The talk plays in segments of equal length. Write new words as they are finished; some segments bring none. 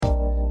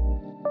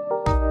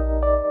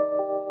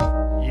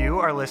You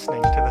are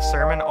listening to the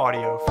sermon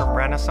audio from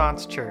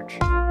Renaissance Church.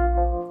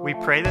 We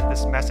pray that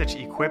this message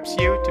equips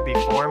you to be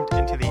formed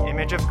into the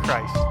image of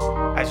Christ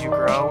as you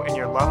grow in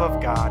your love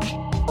of God,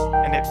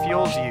 and it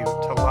fuels you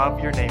to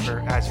love your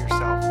neighbor as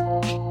yourself.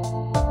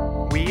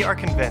 We are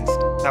convinced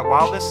that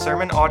while this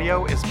sermon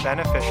audio is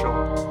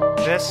beneficial,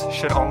 this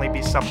should only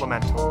be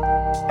supplemental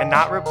and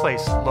not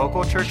replace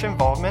local church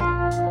involvement,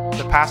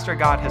 the pastor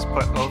God has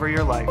put over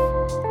your life,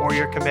 or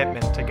your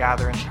commitment to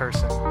gather in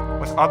person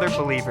with other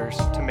believers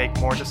to make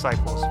more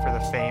disciples for the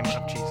fame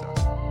of Jesus.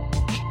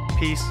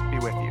 Peace be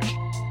with you.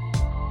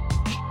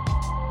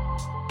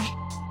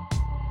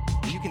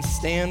 You can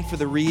stand for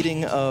the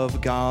reading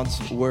of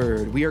God's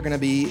word. We are going to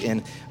be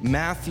in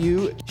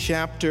Matthew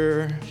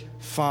chapter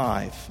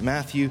 5.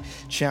 Matthew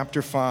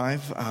chapter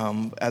 5.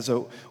 As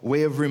a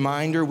way of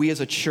reminder, we as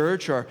a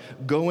church are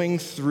going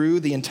through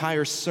the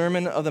entire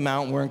Sermon of the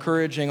Mount. We're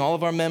encouraging all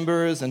of our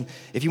members, and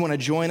if you want to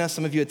join us,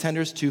 some of you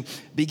attenders, to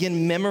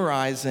begin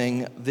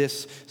memorizing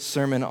this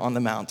Sermon on the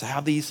Mount, to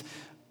have these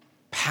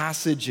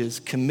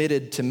passages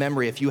committed to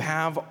memory. If you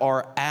have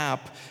our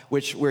app,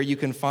 where you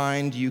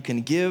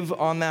can give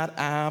on that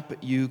app,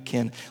 you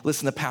can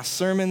listen to past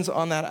sermons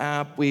on that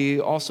app. We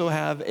also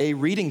have a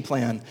reading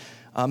plan,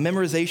 a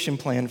memorization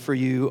plan for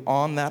you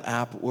on that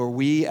app, where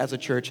we as a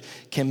church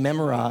can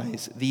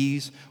memorize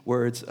these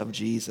words of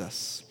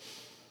Jesus.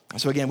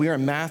 So again, we are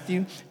in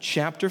Matthew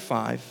chapter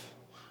 5,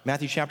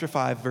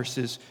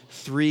 verses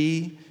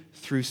 3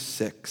 through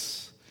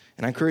 6.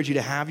 And I encourage you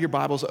to have your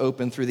Bibles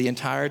open through the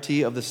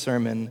entirety of the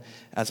sermon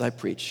as I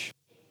preach.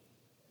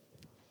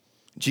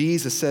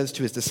 Jesus says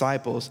to his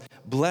disciples,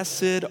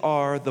 "Blessed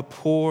are the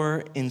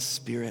poor in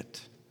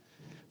spirit,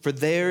 for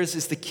theirs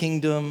is the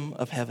kingdom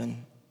of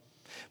heaven.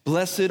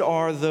 Blessed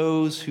are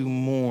those who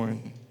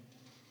mourn,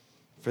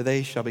 for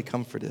they shall be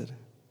comforted.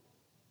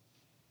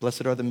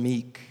 Blessed are the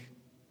meek,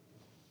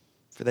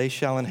 for they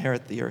shall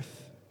inherit the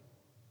earth.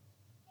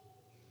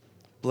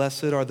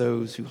 Blessed are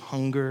those who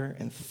hunger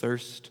and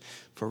thirst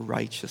for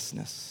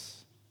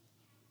righteousness,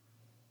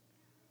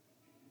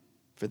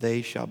 for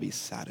they shall be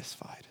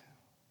satisfied."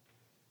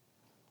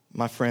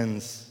 My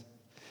friends,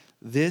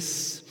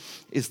 this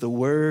is the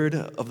word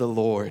of the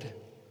Lord.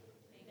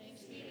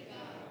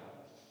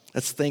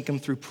 Let's thank him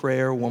through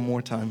prayer one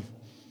more time.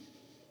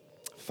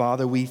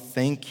 Father, we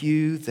thank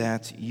you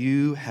that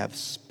you have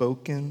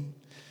spoken.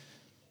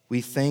 We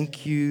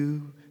thank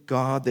you,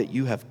 God, that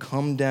you have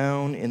come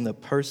down in the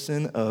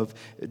person of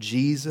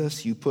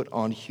Jesus. You put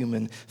on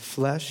human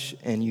flesh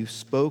and you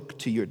spoke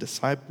to your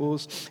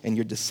disciples, and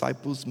your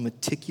disciples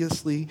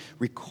meticulously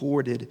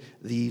recorded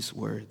these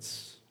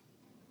words.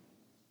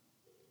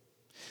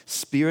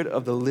 Spirit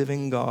of the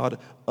living God,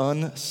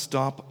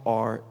 unstop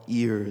our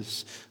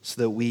ears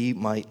so that we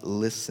might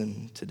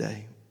listen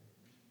today.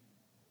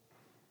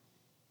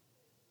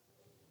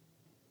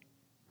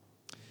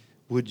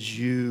 Would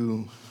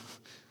you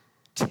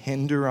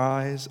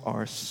tenderize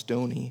our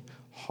stony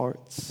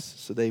hearts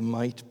so they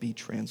might be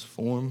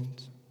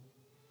transformed?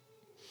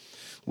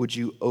 Would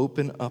you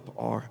open up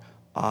our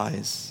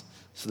eyes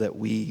so that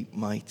we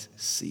might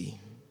see?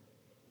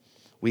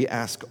 We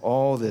ask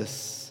all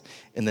this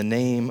in the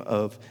name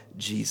of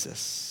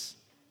Jesus.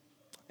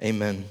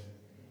 Amen.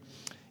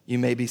 You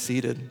may be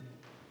seated.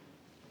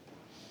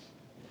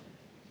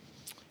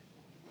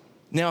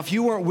 Now, if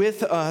you weren't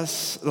with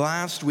us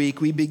last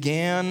week, we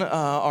began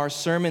our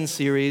sermon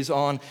series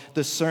on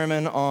the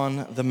Sermon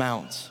on the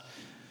Mount.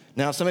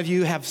 Now, some of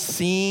you have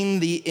seen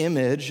the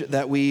image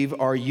that we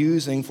are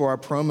using for our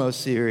promo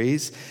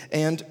series,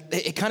 and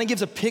it kind of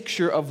gives a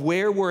picture of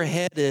where we're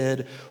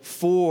headed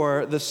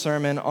for the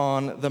Sermon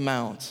on the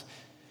Mount.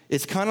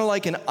 It's kind of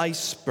like an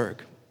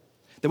iceberg.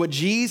 That what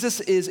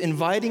Jesus is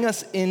inviting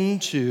us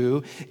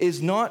into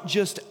is not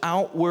just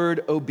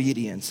outward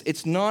obedience.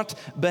 It's not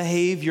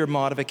behavior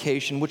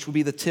modification, which would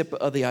be the tip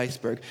of the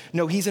iceberg.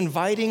 No, he's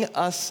inviting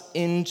us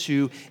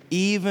into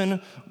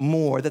even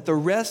more. That the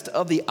rest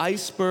of the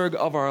iceberg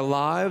of our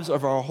lives,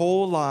 of our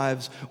whole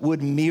lives,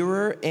 would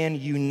mirror and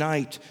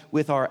unite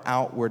with our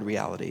outward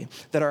reality.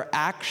 That our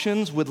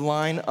actions would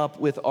line up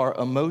with our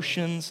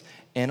emotions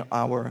and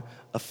our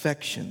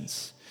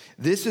affections.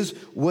 This is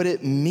what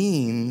it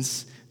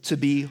means to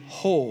be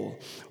whole,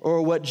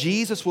 or what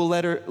Jesus will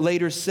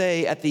later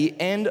say at the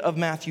end of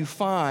Matthew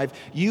 5,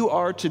 you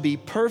are to be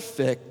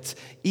perfect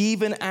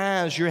even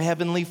as your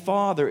heavenly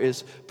Father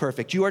is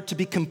perfect. You are to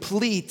be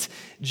complete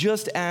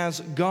just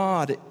as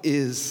God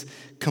is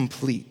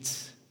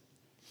complete.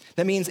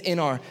 That means in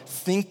our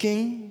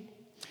thinking,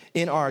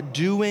 in our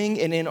doing,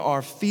 and in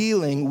our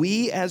feeling,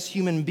 we as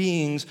human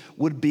beings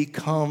would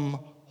become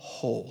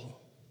whole.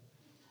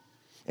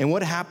 And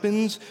what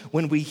happens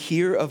when we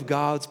hear of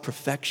God's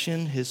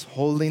perfection, his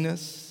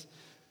holiness,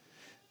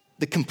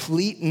 the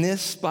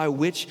completeness by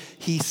which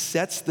he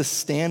sets the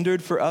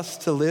standard for us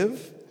to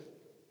live?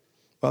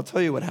 Well, I'll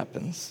tell you what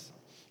happens.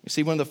 You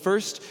see, one of the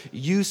first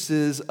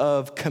uses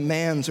of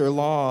commands or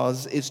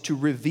laws is to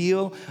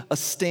reveal a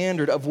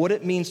standard of what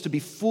it means to be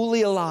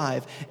fully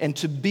alive and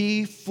to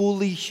be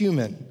fully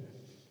human.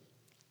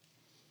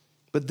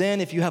 But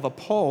then if you have a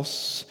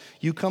pulse,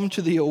 you come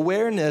to the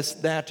awareness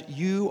that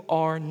you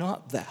are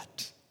not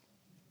that.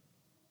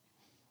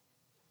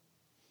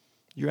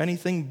 You're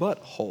anything but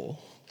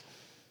whole.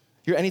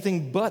 You're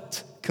anything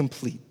but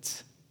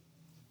complete.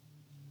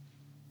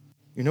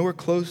 You're nowhere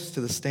close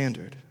to the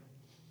standard.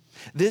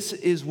 This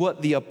is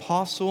what the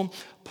Apostle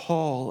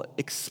Paul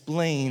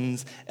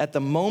explains at the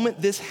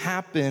moment this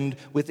happened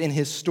within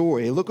his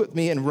story. Look with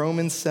me in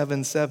Romans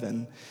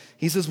 7:7.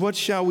 He says, "What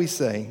shall we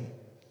say?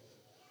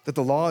 That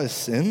the law is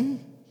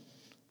sin?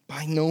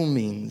 By no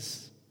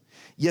means.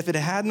 Yet if it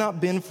had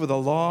not been for the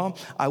law,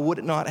 I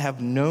would not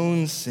have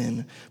known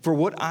sin. For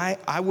what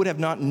I would have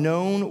not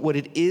known what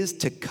it is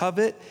to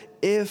covet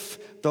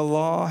if the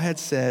law had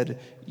said,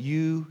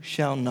 you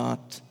shall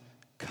not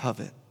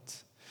covet."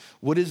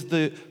 What is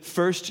the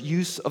first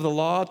use of the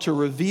law? To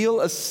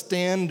reveal a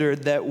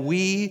standard that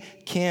we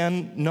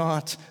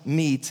cannot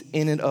meet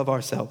in and of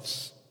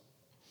ourselves.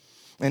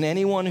 And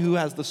anyone who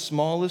has the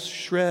smallest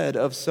shred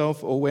of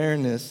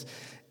self-awareness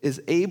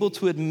is able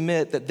to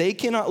admit that they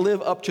cannot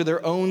live up to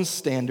their own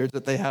standards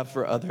that they have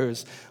for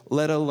others,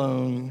 let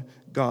alone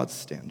God's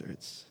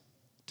standards,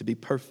 to be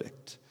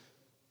perfect,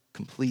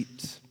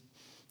 complete,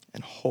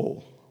 and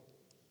whole.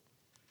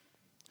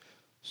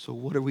 So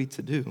what are we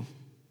to do?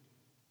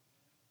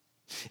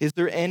 Is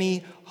there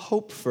any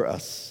hope for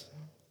us?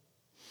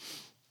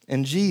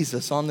 And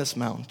Jesus on this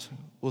mount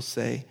will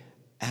say,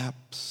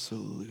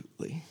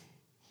 absolutely.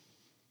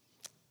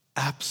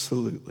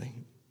 Absolutely.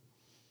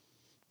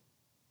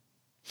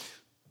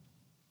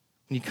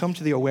 When you come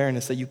to the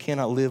awareness that you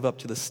cannot live up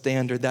to the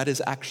standard, that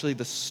is actually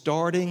the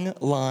starting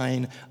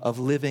line of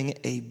living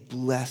a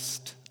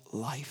blessed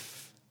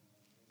life.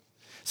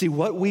 See,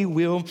 what we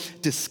will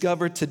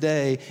discover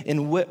today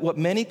in what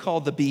many call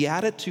the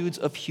Beatitudes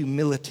of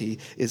humility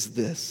is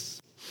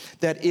this: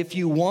 that if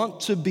you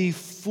want to be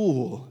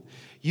full,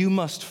 you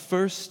must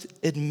first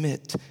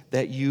admit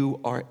that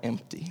you are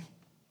empty.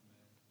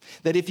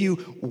 That if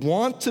you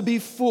want to be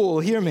full,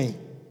 hear me,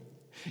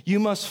 you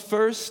must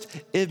first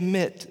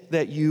admit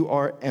that you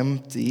are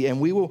empty. And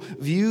we will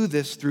view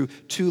this through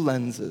two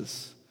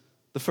lenses.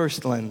 The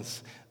first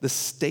lens, the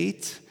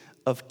state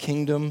of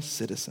kingdom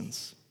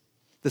citizens.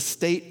 The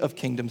state of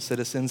kingdom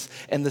citizens.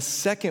 And the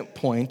second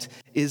point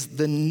is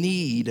the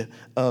need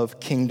of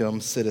kingdom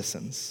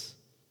citizens.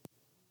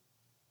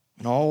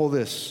 And all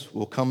this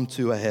will come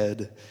to a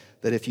head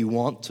that if you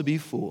want to be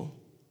full,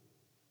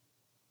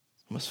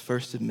 you must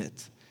first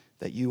admit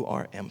that you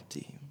are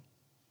empty.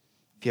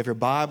 If you have your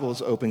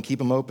Bibles open, keep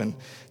them open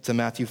to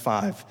Matthew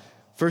 5.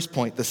 First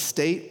point, the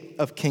state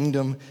of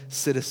kingdom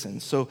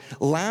citizens. So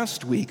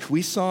last week,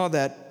 we saw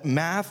that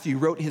Matthew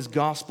wrote his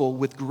gospel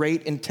with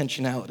great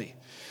intentionality.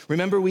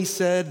 Remember, we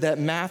said that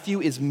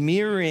Matthew is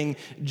mirroring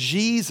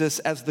Jesus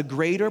as the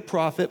greater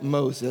prophet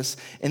Moses,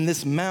 and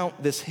this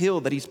mount, this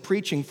hill that he's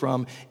preaching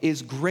from,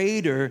 is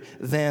greater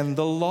than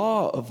the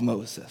law of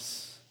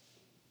Moses.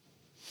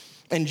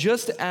 And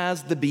just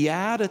as the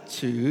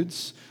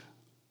Beatitudes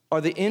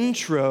are the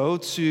intro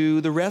to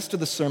the rest of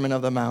the Sermon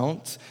on the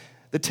Mount,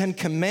 the Ten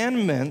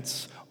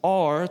Commandments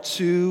are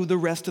to the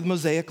rest of the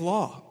Mosaic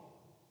Law.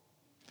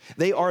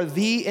 They are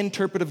the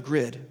interpretive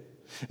grid.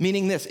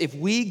 Meaning this, if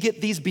we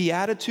get these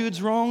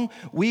Beatitudes wrong,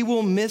 we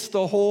will miss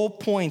the whole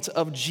point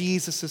of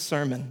Jesus'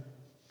 sermon.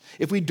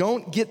 If we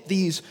don't get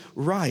these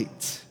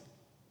right,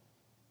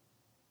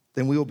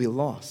 then we will be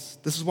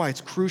lost. This is why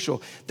it's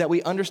crucial that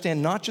we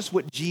understand not just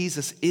what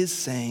Jesus is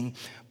saying,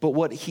 but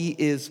what he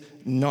is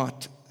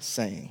not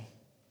saying.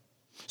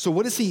 So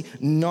what is he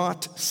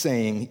not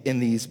saying in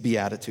these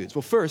Beatitudes?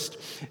 Well, first,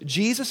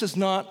 Jesus is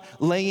not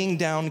laying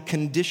down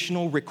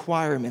conditional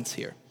requirements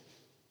here.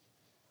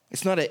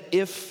 It's not an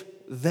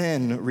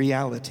if-then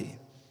reality.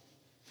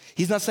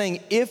 He's not saying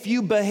if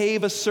you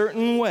behave a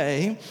certain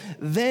way,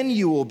 then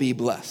you will be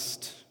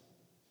blessed.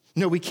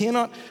 No, we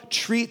cannot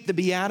treat the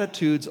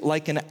Beatitudes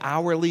like an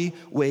hourly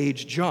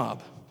wage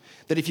job.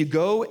 That if you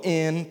go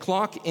in,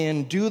 clock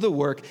in, do the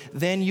work,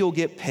 then you'll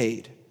get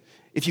paid.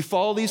 If you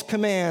follow these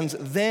commands,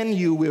 then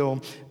you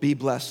will be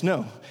blessed.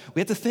 No,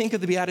 we have to think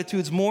of the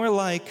Beatitudes more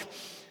like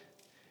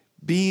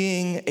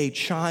being a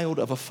child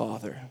of a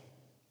father.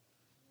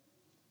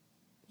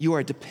 You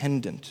are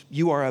dependent.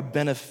 You are a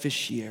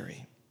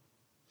beneficiary.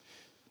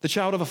 The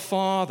child of a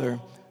father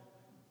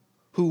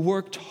who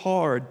worked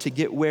hard to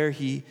get where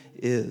he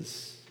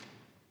is,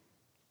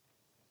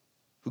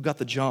 who got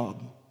the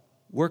job,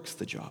 works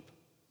the job,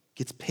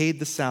 gets paid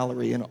the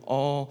salary and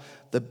all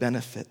the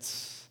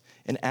benefits.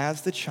 And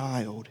as the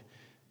child,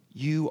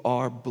 you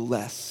are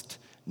blessed,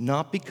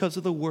 not because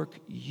of the work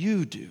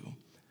you do,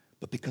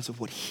 but because of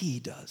what he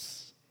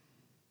does.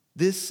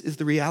 This is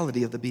the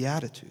reality of the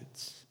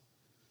Beatitudes.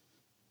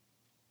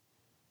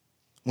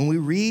 When we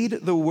read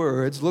the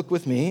words, look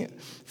with me,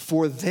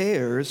 for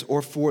theirs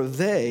or for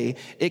they,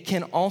 it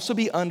can also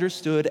be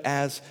understood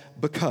as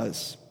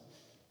because,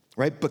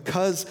 right?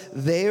 Because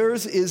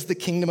theirs is the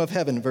kingdom of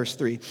heaven, verse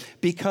 3.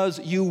 Because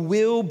you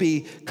will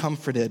be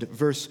comforted,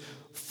 verse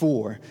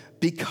 4.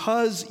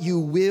 Because you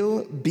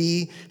will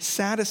be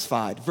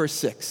satisfied, verse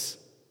 6.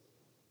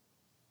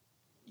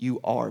 you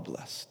are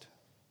blessed.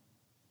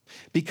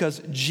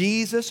 Because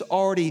Jesus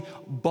already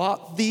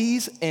bought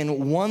these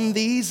and won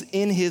these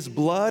in his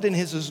blood and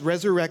his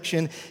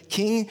resurrection,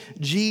 King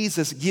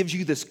Jesus gives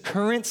you this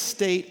current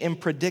state and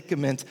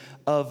predicament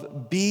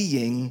of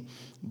being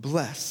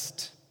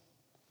blessed.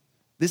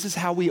 This is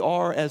how we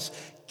are as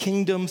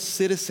kingdom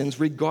citizens,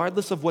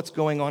 regardless of what's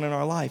going on in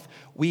our life.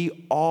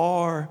 We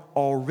are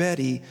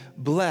already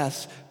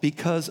blessed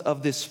because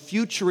of this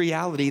future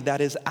reality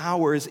that is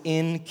ours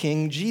in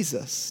King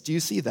Jesus. Do you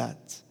see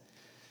that?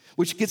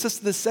 Which gets us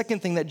to the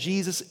second thing that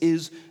Jesus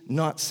is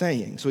not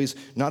saying. So he's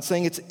not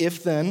saying it's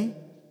if then.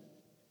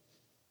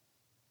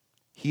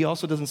 He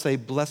also doesn't say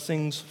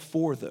blessings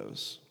for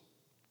those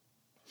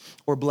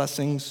or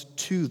blessings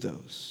to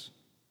those.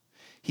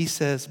 He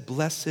says,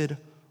 blessed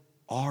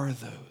are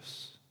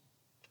those.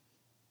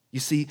 You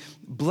see,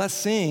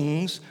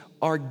 blessings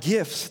are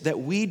gifts that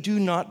we do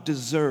not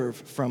deserve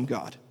from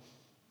God.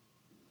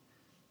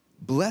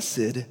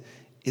 Blessed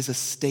is a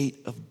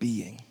state of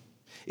being.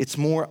 It's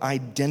more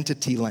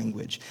identity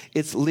language.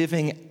 It's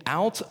living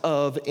out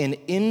of and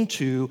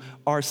into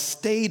our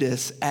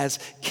status as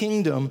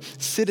kingdom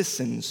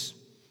citizens.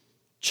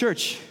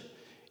 Church,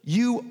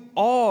 you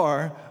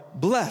are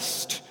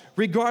blessed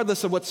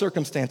regardless of what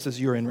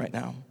circumstances you're in right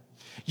now.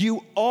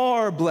 You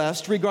are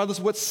blessed regardless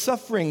of what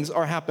sufferings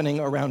are happening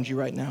around you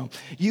right now.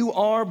 You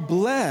are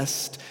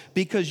blessed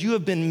because you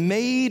have been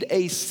made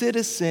a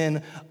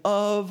citizen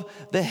of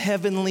the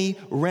heavenly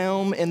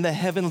realm and the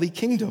heavenly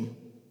kingdom.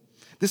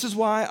 This is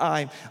why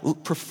I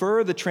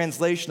prefer the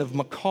translation of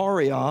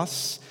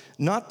makarios,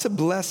 not to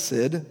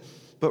blessed,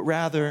 but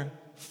rather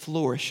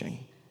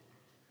flourishing,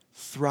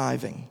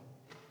 thriving.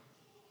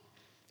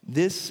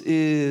 This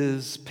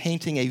is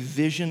painting a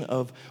vision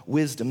of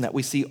wisdom that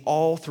we see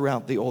all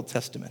throughout the Old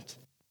Testament.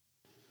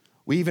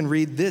 We even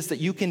read this, that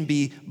you can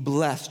be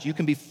blessed, you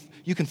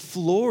can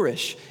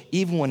flourish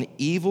even when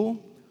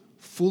evil,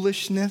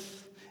 foolishness,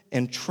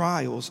 and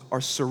trials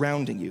are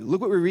surrounding you. Look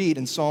what we read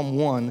in Psalm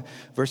 1,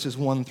 verses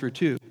 1 through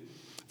 2.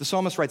 The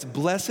psalmist writes,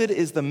 "Blessed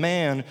is the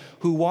man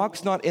who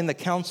walks not in the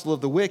counsel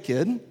of the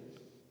wicked."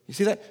 You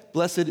see that?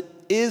 Blessed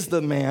is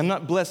the man,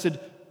 not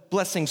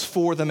blessings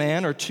for the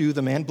man or to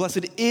the man.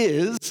 Blessed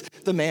is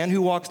the man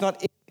who walks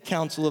not in the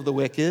counsel of the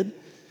wicked,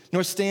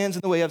 nor stands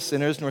in the way of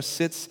sinners, nor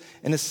sits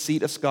in a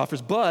seat of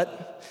scoffers,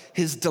 but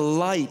his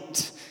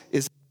delight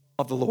is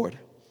of the Lord.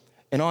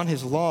 And on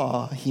his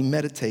law he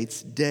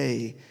meditates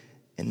day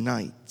and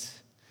night.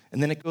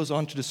 And then it goes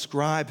on to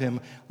describe him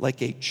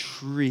like a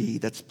tree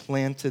that's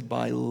planted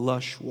by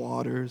lush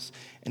waters,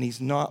 and he's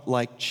not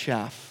like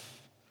chaff,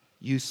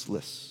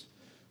 useless,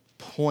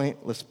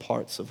 pointless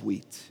parts of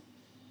wheat.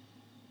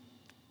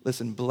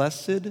 Listen,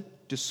 blessed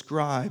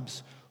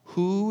describes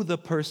who the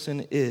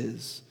person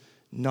is,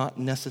 not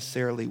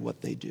necessarily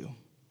what they do.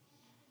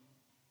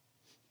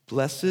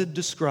 Blessed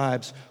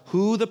describes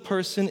who the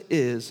person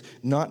is,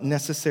 not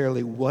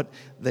necessarily what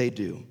they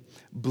do.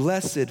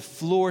 Blessed,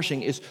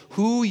 flourishing is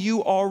who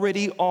you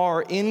already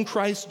are in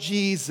Christ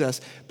Jesus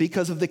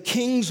because of the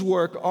King's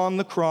work on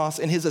the cross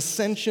and his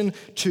ascension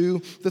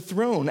to the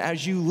throne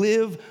as you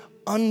live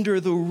under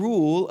the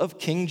rule of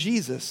King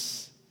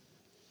Jesus.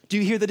 Do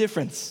you hear the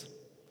difference?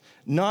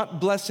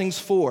 Not blessings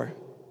for,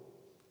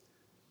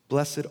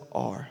 blessed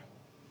are.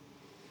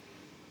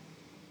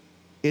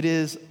 It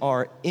is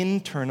our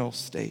internal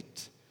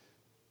state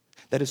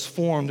that is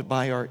formed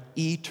by our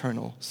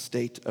eternal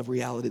state of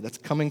reality that's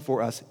coming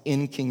for us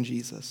in King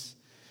Jesus.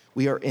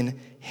 We are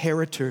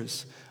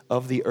inheritors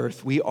of the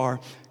earth. We are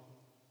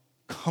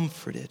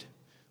comforted.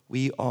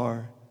 We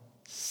are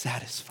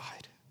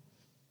satisfied.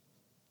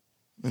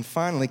 And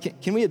finally,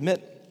 can we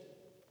admit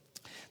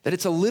that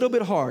it's a little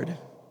bit hard,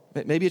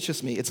 maybe it's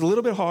just me, it's a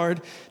little bit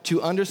hard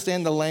to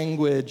understand the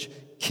language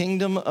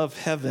kingdom of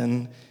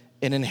heaven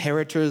and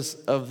inheritors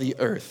of the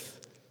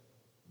earth.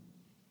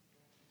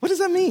 What does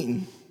that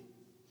mean?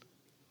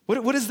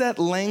 What does that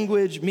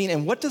language mean?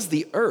 And what does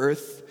the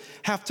earth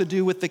have to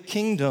do with the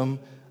kingdom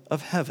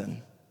of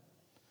heaven?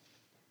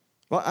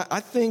 Well, I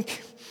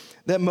think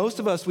that most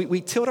of us,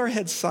 we tilt our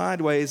heads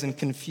sideways in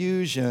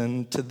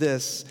confusion to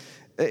this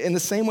in the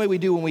same way we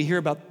do when we hear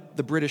about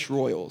the British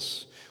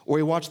royals or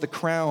we watch The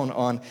Crown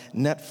on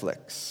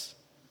Netflix.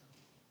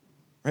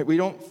 Right? We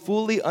don't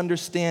fully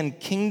understand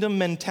kingdom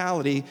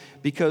mentality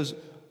because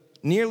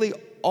nearly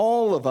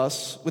all of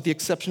us, with the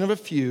exception of a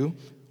few,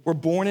 were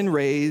born and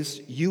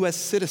raised U.S.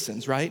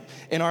 citizens, right?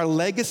 And our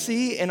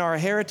legacy and our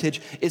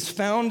heritage is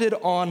founded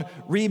on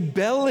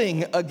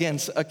rebelling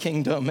against a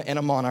kingdom and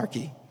a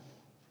monarchy.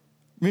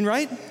 I mean,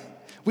 right?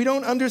 We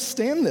don't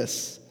understand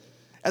this.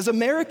 As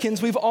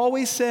Americans, we've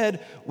always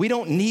said we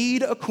don't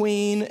need a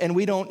queen and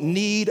we don't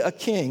need a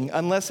king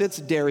unless it's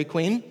Dairy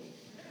Queen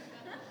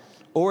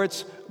or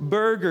it's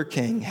Burger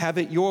King, have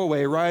it your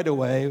way, right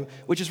away,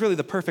 which is really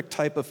the perfect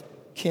type of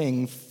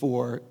king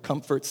for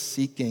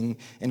comfort-seeking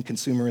and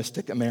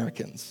consumeristic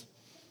Americans.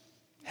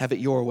 Have it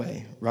your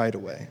way, right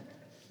away.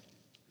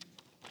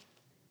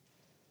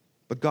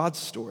 But God's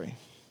story,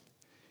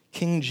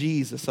 King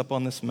Jesus up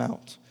on this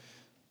mount,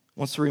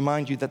 wants to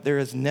remind you that there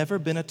has never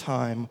been a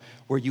time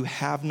where you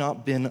have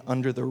not been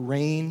under the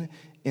reign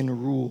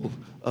and rule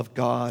of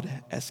God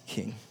as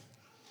King.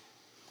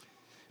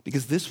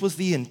 Because this was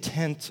the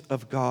intent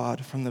of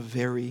God from the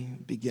very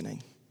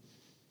beginning.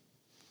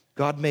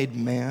 God made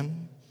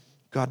man,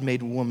 God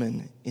made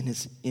woman in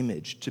his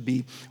image to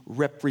be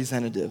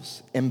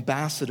representatives,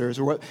 ambassadors,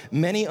 or what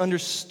many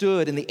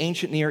understood in the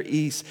ancient Near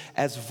East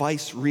as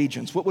vice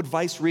regents. What would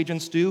vice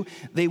regents do?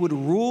 They would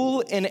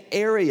rule an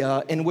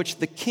area in which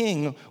the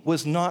king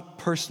was not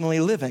personally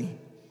living.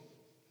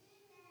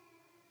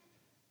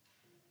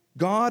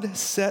 God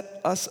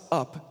set us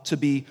up to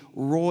be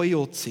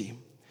royalty,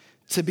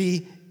 to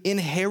be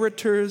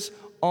inheritors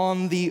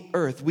on the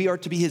earth. We are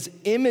to be his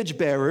image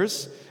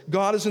bearers.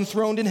 God is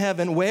enthroned in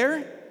heaven.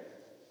 Where?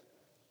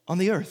 On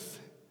the earth.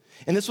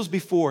 And this was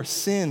before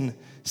sin,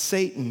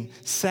 Satan,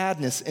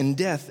 sadness, and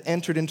death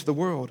entered into the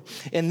world.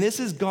 And this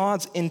is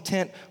God's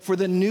intent for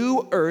the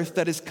new earth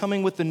that is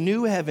coming with the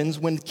new heavens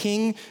when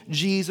King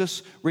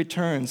Jesus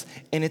returns.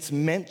 And it's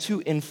meant to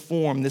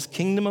inform this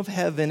kingdom of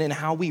heaven, and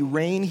how we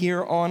reign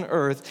here on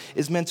earth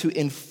is meant to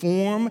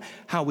inform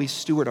how we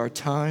steward our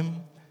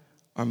time,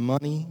 our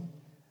money,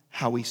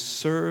 how we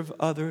serve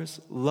others,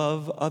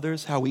 love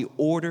others, how we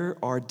order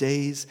our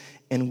days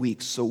and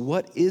weeks. So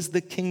what is the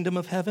kingdom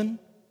of heaven?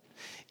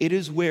 It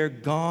is where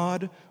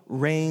God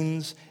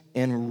reigns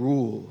and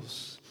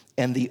rules.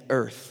 And the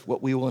earth,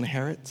 what we will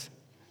inherit,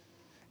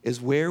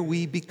 is where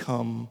we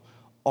become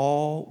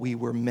all we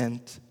were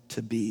meant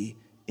to be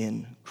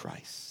in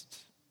Christ.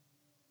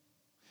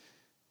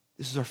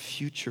 This is our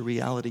future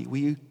reality.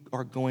 We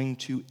are going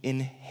to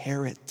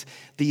inherit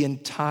the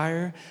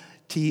entirety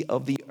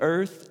of the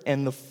earth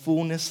and the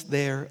fullness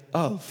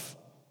thereof.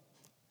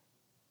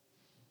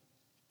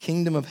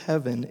 Kingdom of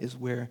heaven is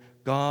where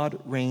God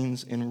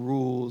reigns and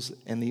rules,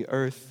 and the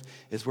earth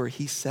is where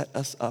he set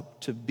us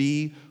up to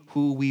be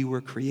who we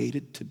were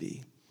created to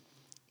be,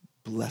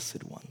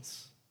 blessed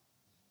ones.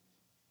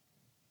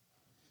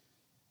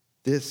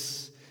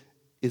 This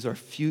is our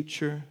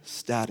future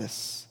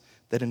status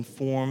that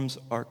informs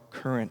our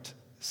current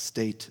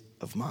state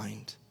of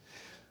mind.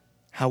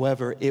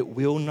 However, it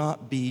will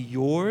not be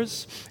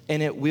yours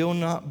and it will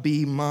not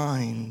be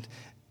mine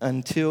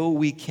until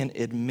we can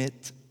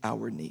admit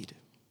our need.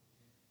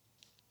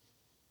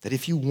 That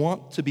if you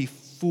want to be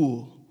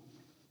full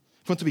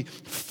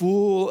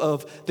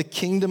of the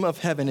kingdom of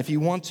heaven, if you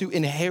want to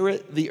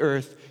inherit the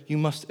earth, you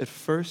must at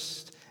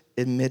first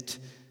admit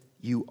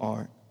you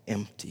are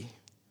empty.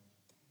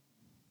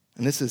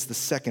 And this is the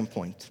second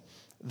point,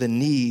 the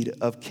need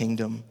of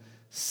kingdom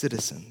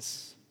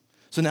citizens.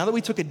 So now that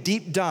we took a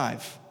deep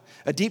dive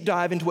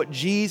into what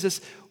Jesus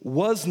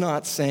was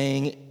not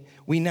saying,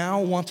 we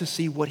now want to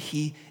see what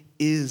he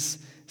is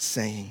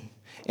saying.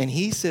 And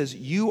he says,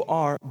 you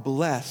are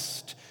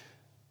blessed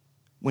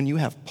when you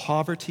have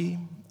poverty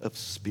of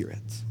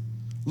spirit.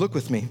 Look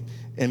with me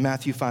in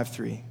Matthew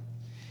 5:3.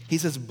 He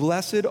says,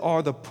 blessed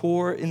are the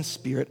poor in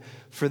spirit,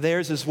 for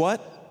theirs is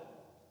what?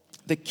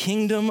 The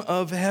kingdom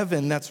of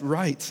heaven. That's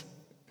right.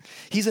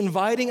 He's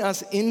inviting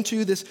us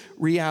into this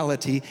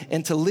reality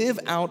and to live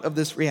out of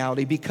this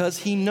reality because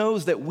he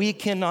knows that we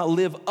cannot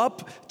live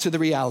up to the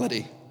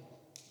reality.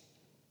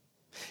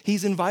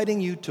 He's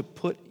inviting you to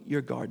put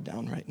your guard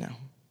down right now.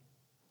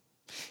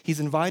 He's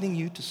inviting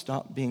you to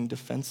stop being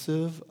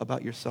defensive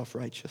about your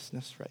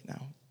self-righteousness right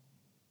now.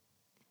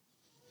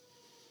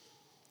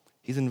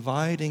 He's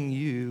inviting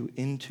you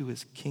into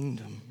his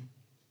kingdom.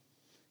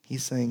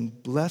 He's saying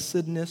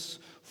blessedness,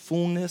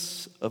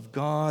 fullness of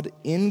God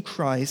in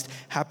Christ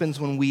happens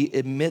when we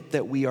admit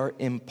that we are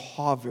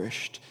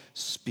impoverished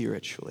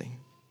spiritually.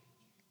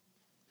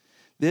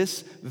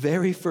 This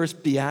very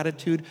first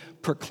beatitude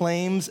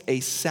proclaims a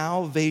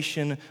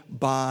salvation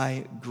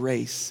by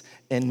grace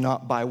and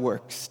not by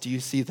works. Do you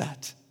see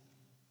that?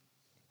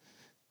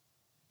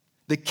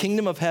 The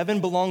kingdom of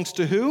heaven belongs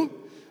to who?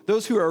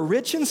 Those who are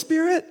rich in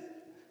spirit?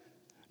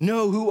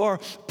 No, who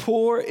are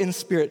poor in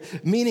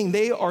spirit, meaning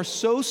they are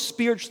so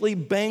spiritually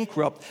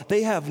bankrupt,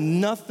 they have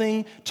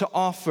nothing to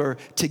offer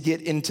to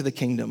get into the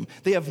kingdom.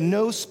 They have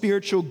no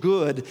spiritual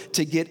good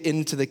to get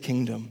into the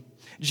kingdom.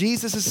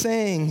 Jesus is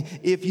saying,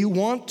 if you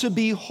want to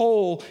be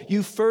whole,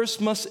 you first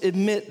must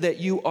admit that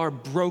you are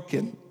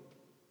broken.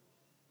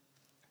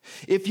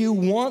 If you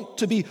want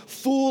to be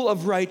full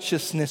of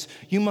righteousness,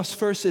 you must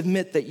first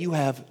admit that you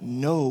have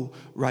no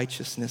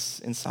righteousness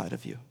inside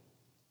of you.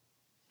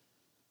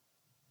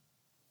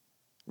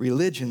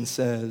 Religion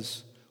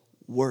says,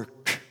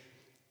 work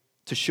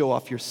to show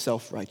off your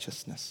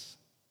self-righteousness.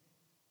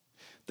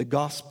 The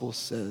gospel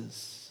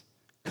says,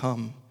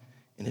 come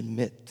and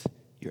admit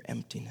your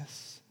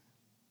emptiness.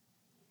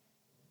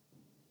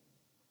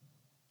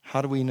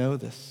 How do we know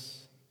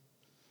this?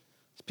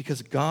 It's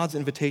because God's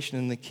invitation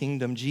in the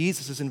kingdom,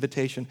 Jesus'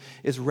 invitation,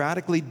 is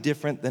radically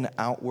different than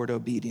outward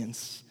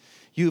obedience.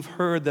 You've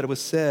heard that it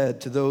was said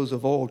to those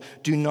of old,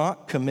 do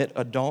not commit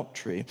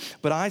adultery.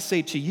 But I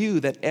say to you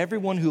that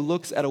everyone who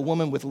looks at a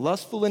woman with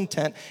lustful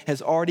intent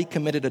has already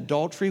committed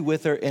adultery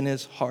with her in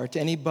his heart.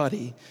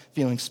 Anybody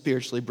feeling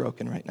spiritually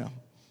broken right now?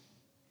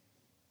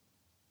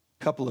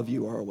 A couple of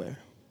you are aware.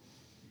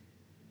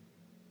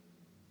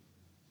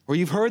 Or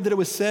you've heard that it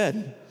was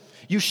said,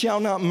 you shall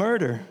not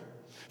murder.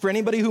 For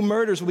anybody who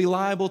murders will be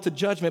liable to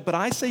judgment. But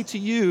I say to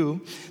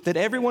you that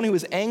everyone who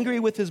is angry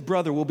with his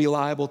brother will be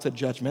liable to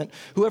judgment.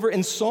 Whoever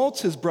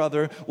insults his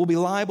brother will be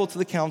liable to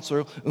the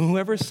council. And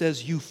whoever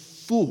says, you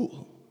fool,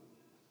 will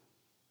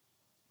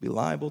be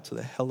liable to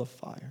the hell of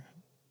fire.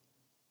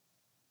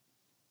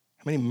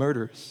 How many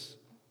murders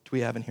do we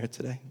have in here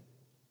today?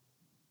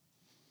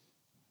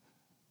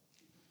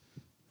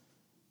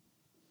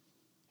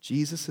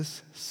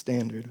 Jesus'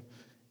 standard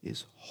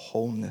is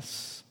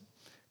wholeness,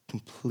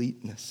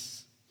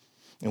 completeness.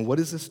 And what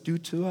does this do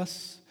to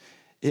us?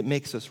 It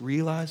makes us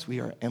realize we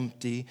are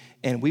empty,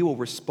 and we will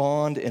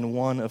respond in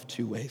one of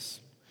two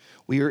ways.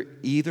 We are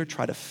either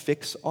try to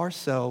fix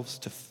ourselves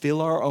to fill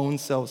our own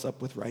selves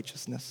up with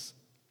righteousness,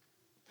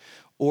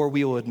 or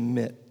we will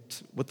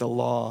admit what the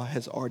law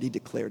has already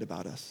declared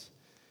about us.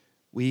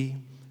 We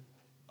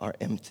are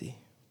empty.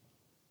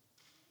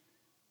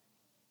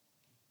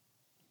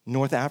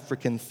 North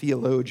African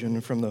theologian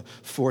from the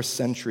 4th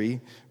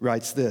century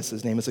writes this.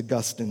 His name is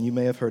Augustine. You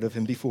may have heard of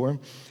him before.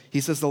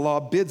 He says, the law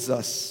bids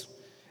us,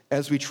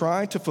 as we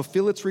try to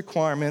fulfill its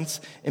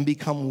requirements and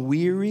become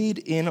wearied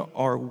in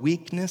our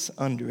weakness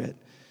under it,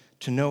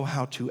 to know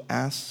how to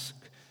ask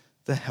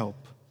the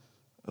help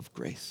of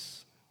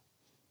grace.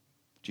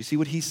 Do you see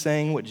what he's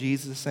saying, what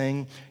Jesus is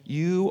saying?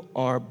 You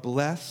are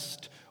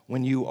blessed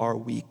when you are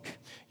weak.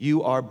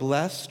 You are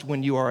blessed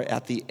when you are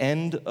at the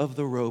end of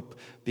the rope,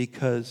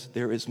 because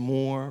there is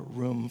more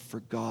room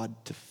for God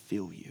to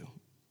fill you.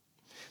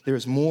 There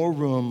is more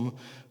room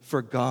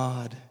for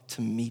God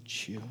to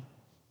meet you.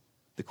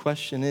 The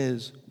question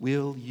is,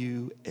 will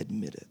you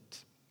admit it?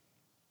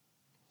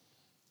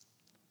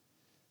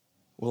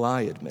 Will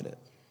I admit it?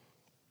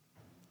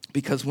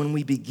 Because when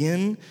we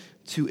begin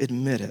to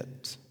admit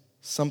it,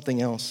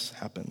 something else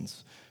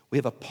happens. We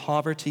have a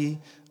poverty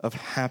of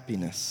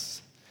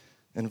happiness.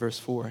 In verse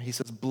 4, he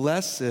says,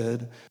 blessed are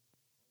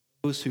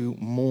those who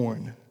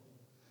mourn,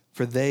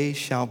 for they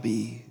shall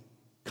be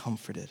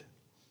comforted.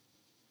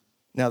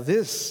 Now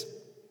this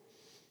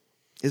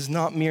is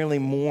not merely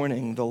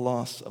mourning the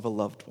loss of a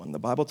loved one. The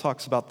Bible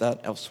talks about that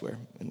elsewhere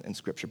in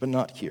Scripture, but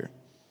not here.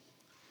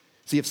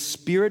 See, if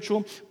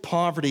spiritual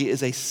poverty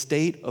is a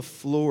state of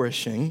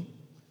flourishing,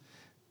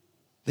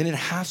 then it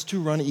has to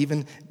run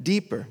even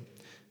deeper.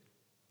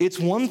 It's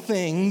one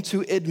thing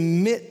to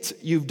admit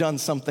you've done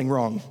something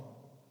wrong.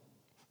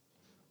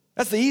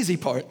 That's the easy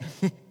part.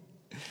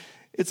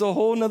 It's a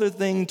whole other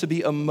thing to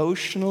be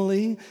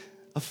emotionally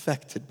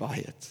affected by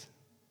it,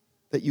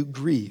 that you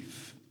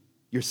grieve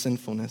your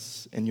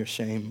sinfulness and your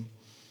shame.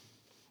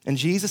 And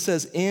Jesus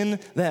says, in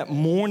that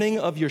mourning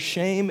of your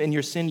shame and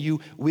your sin,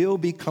 you will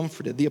be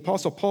comforted. The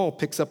Apostle Paul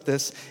picks up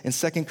this in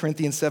 2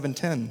 Corinthians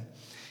 7:10.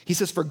 He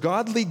says, for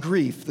godly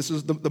grief, this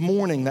is the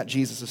mourning that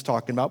Jesus is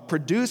talking about,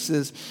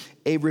 produces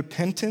a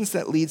repentance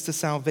that leads to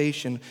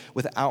salvation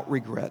without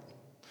regret,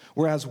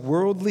 whereas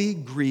worldly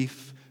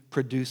grief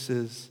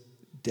produces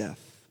death.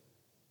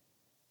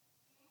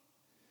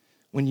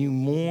 When you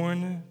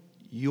mourn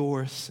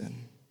your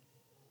sin,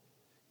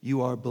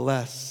 you are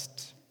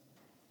blessed.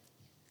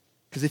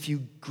 Because if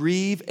you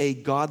grieve a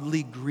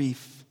godly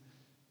grief,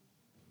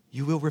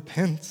 you will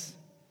repent.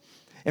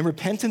 And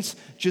repentance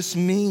just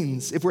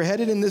means, if we're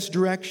headed in this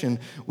direction,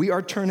 we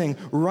are turning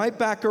right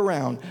back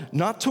around,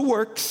 not to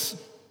works,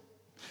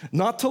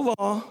 not to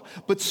law,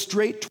 but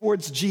straight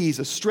towards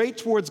Jesus, straight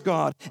towards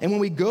God. And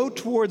when we go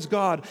towards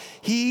God,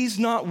 He's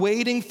not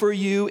waiting for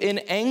you in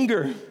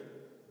anger.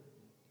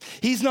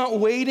 He's not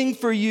waiting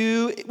for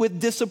you with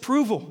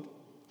disapproval.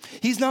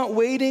 He's not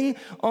waiting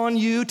on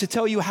you to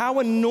tell you how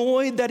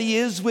annoyed that He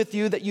is with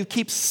you that you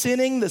keep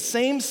sinning the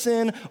same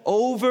sin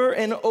over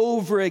and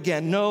over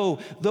again. No,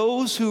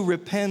 those who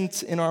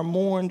repent and are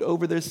mourned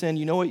over their sin,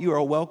 you know what you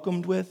are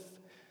welcomed with?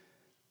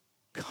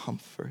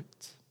 Comfort.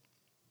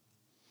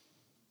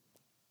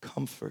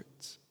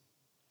 Comfort.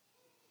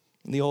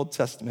 In the Old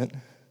Testament,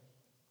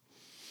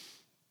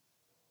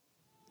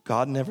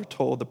 God never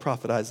told the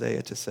prophet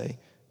Isaiah to say,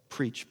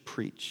 preach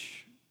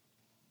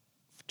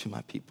to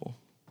my people.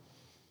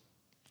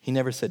 He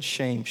never said,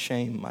 shame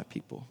my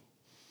people.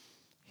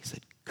 He said,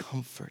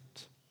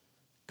 comfort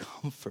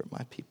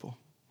my people.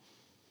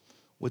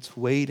 What's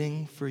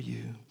waiting for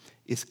you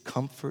is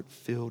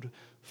comfort-filled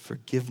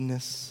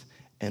forgiveness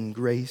and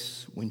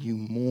grace when you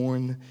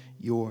mourn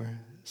your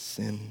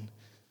sin.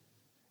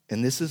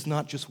 And this is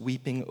not just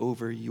weeping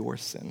over your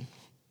sin.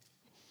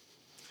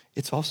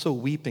 It's also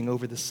weeping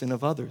over the sin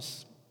of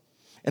others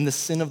and the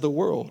sin of the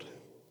world.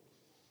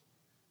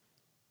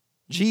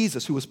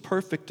 Jesus, who was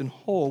perfect and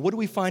whole, what do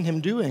we find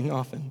Him doing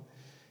often?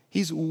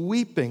 He's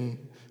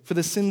weeping for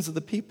the sins of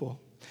the people.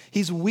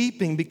 He's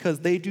weeping because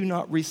they do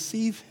not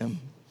receive Him.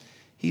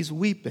 He's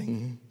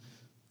weeping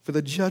for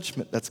the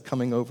judgment that's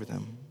coming over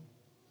them.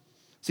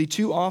 See,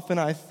 too often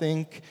I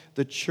think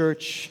the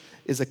church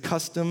is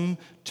accustomed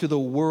to the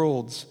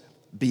world's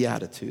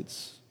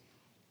beatitudes.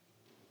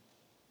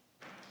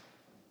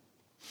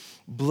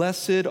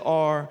 Blessed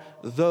are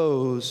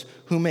those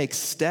who make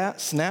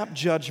snap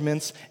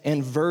judgments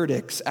and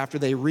verdicts after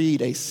they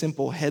read a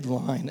simple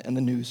headline in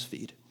the news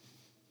feed.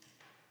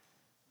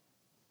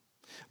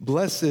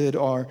 Blessed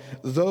are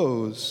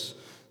those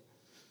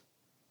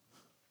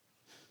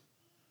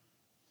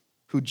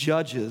who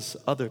judges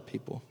other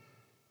people.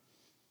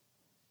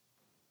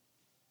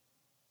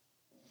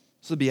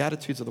 Those are the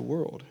Beatitudes of the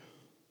world.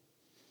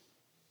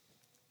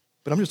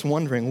 But I'm just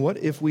wondering, what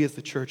if we as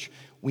the church,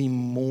 we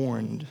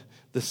mourned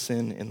the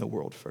sin in the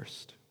world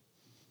first?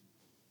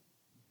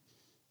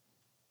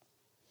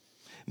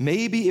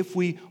 Maybe if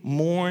we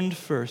mourned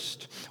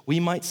first, we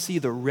might see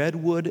the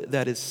redwood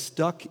that is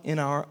stuck in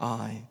our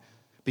eye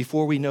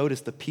before we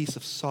notice the piece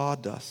of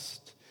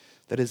sawdust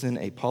that is in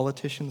a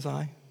politician's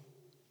eye,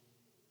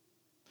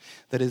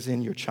 that is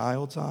in your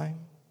child's eye,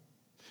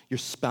 your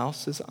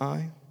spouse's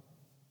eye,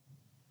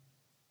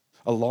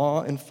 a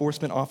law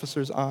enforcement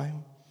officer's eye,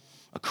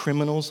 a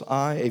criminal's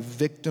eye, a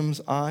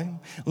victim's eye.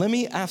 Let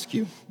me ask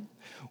you,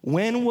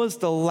 when was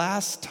the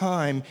last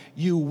time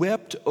you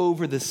wept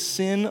over the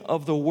sin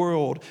of the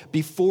world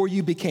before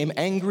you became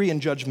angry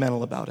and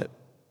judgmental about it?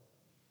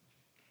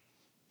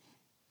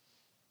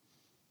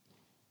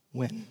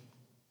 When?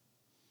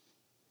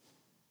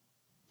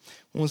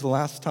 When was the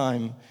last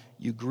time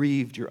you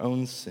grieved your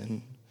own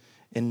sin,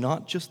 and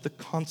not just the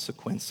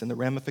consequence and the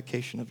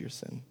ramification of your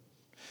sin,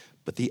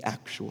 but the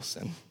actual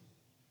sin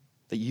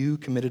that you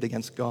committed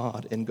against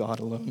God and God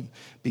alone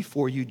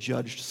before you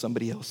judged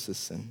somebody else's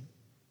sin?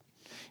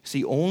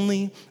 See,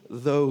 only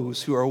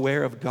those who are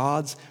aware of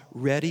God's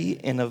ready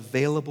and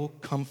available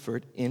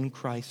comfort in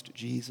Christ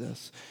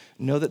Jesus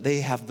know that they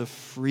have the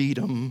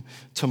freedom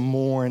to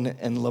mourn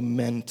and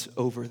lament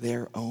over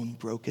their own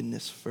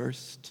brokenness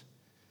first,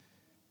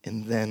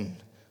 and then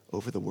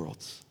over the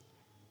world's.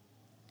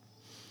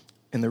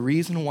 And the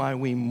reason why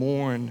we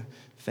mourn,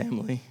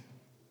 family,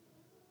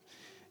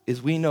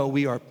 is we know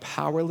we are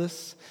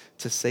powerless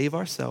to save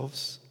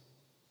ourselves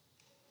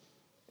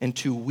and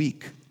too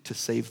weak to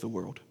save the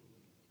world.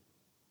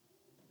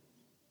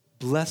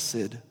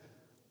 Blessed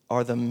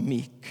are the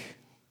meek,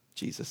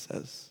 Jesus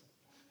says,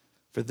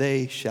 for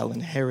they shall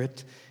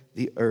inherit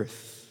the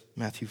earth,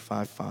 Matthew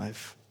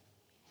 5:5.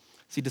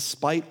 See,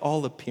 despite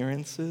all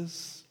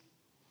appearances,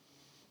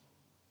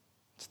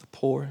 it's the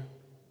poor,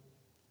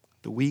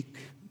 the weak,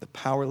 the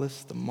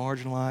powerless, the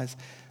marginalized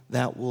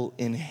that will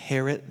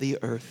inherit the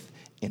earth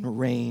and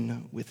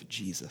reign with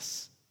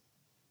Jesus.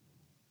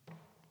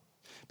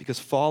 Because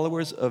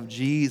followers of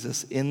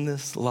Jesus in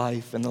this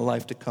life and the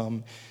life to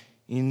come,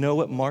 you know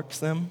what marks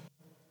them?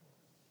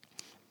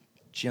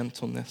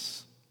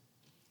 Gentleness,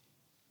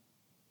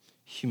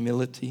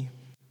 humility,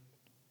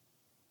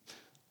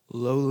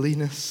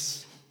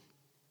 lowliness,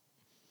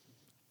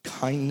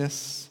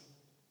 kindness.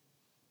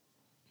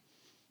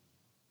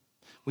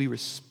 We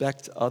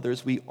respect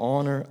others. We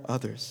honor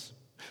others.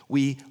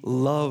 We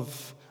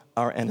love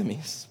our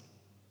enemies.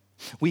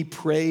 We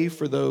pray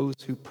for those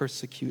who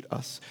persecute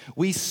us.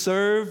 We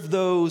serve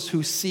those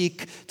who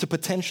seek to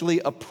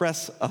potentially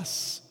oppress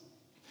us.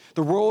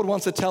 The world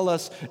wants to tell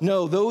us,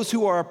 no, those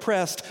who are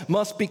oppressed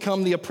must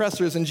become the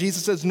oppressors. And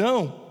Jesus says,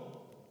 no.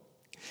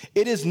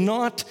 It is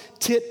not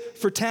tit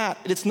for tat.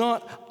 It's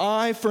not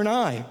eye for an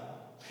eye.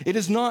 It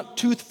is not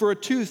tooth for a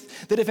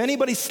tooth. That if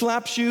anybody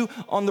slaps you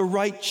on the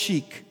right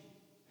cheek,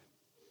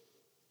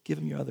 give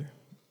him your other.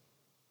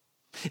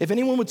 If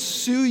anyone would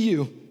sue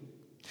you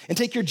and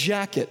take your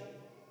jacket,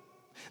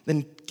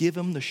 then give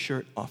him the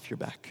shirt off your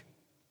back.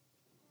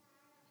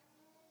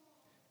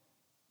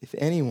 If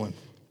anyone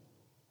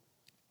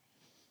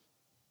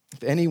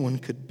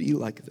could be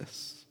like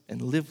this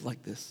and live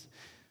like this,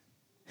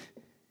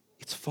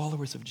 it's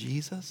followers of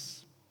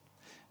Jesus.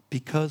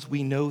 Because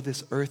we know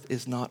this earth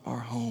is not our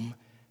home,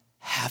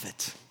 have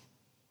it.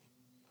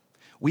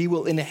 We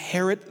will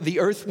inherit the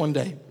earth one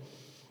day.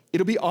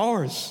 It'll be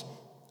ours.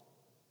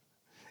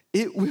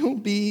 It will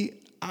be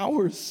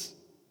ours.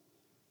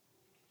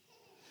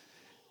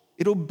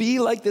 It'll be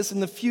like this in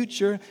the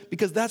future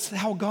because that's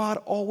how God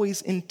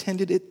always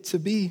intended it to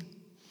be.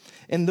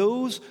 And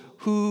those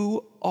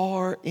who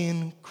are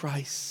in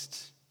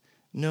Christ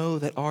know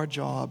that our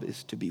job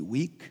is to be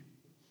weak,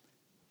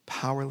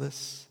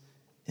 powerless,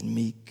 and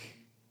meek,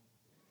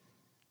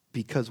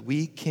 because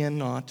we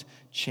cannot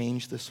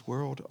change this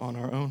world on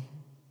our own.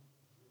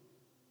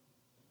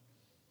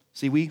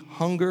 See, we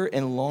hunger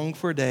and long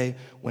for a day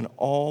when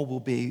all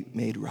will be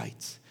made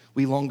right.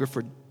 We long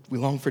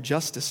for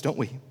justice, don't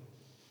we?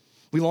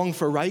 We long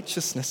for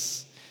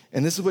righteousness.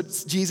 And this is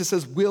what Jesus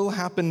says will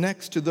happen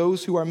next to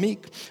those who are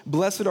meek.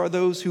 Blessed are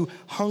those who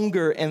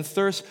hunger and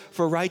thirst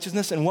for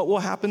righteousness. And what will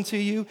happen to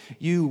you?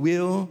 You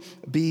will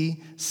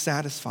be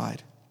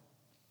satisfied.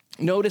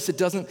 Notice it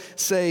doesn't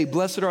say,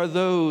 blessed are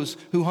those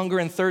who hunger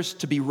and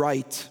thirst to be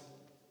right.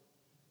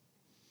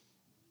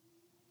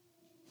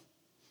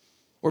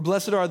 Or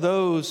blessed are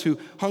those who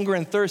hunger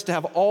and thirst to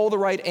have all the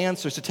right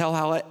answers to tell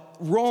how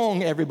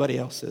wrong everybody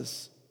else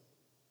is.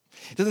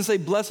 It doesn't say,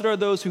 blessed are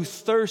those who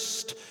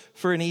thirst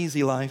for an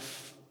easy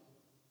life.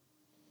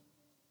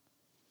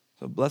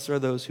 So blessed are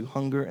those who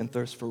hunger and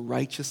thirst for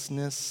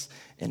righteousness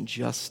and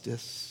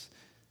justice,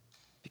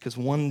 because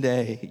one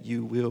day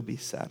you will be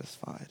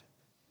satisfied.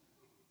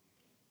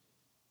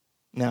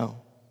 Now,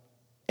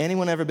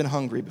 anyone ever been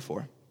hungry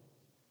before?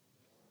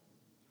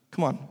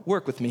 Come on,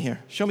 work with me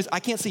here. Show me. I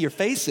can't see your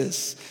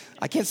faces.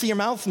 I can't see your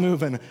mouth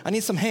moving. I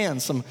need some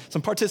hands,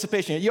 some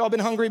participation. You all been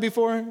hungry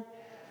before?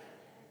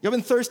 You all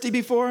been thirsty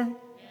before?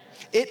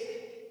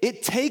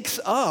 It takes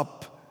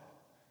up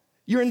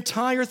your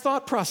entire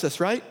thought process,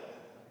 right?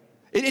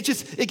 It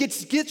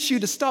gets you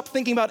to stop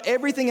thinking about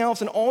everything else,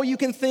 and all you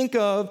can think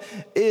of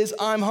is,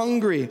 I'm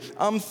hungry,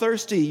 I'm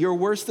thirsty. You're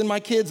worse than my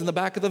kids in the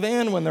back of the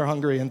van when they're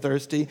hungry and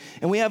thirsty.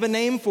 And we have a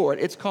name for it.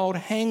 It's called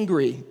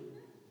hangry.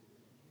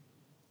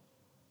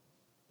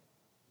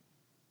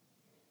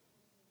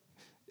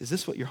 Is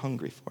this what you're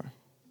hungry for?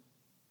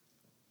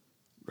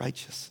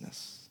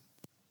 Righteousness.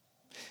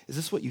 Is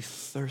this what you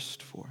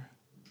thirst for?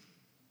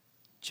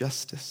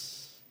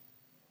 Justice.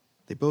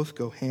 They both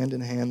go hand in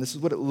hand. This is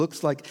what it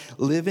looks like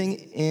living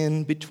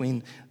in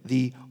between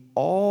the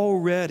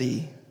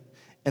already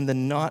and the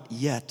not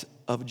yet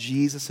of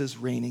Jesus'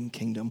 reigning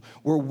kingdom.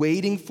 We're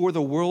waiting for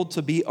the world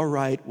to be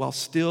aright while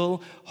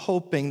still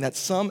hoping that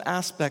some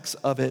aspects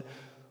of it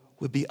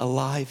would be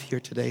alive here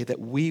today, that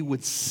we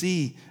would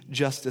see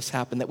justice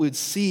happen, that we would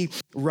see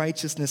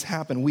righteousness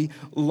happen. We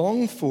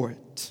long for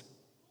it.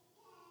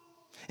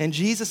 And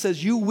Jesus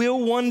says, you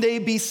will one day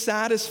be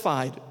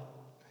satisfied.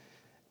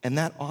 And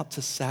that ought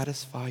to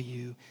satisfy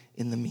you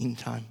in the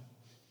meantime,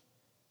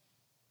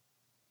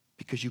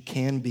 because you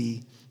can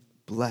be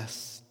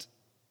blessed.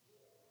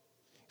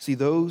 See,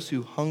 those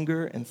who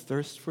hunger and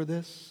thirst for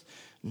this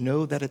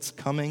know that it's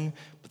coming,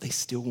 but they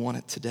still want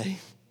it today.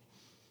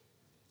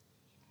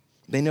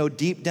 They know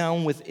deep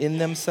down within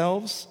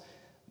themselves,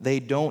 they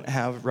don't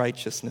have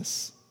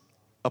righteousness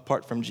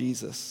apart from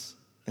Jesus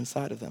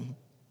inside of them.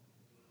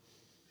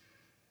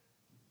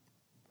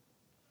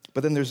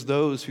 But then there's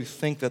those who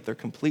think that they're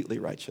completely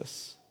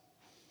righteous.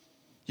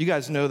 You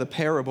guys know the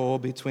parable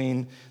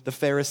between the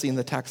Pharisee and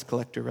the tax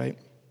collector, right?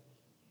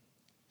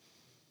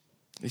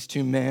 These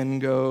two men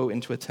go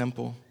into a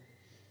temple.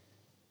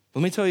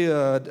 Let me tell you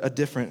a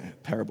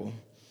different parable.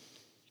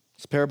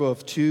 It's a parable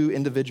of two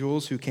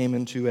individuals who came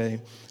into a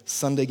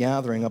Sunday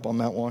gathering up on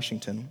Mount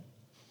Washington.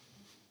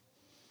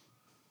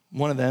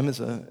 One of them is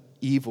an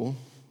evil,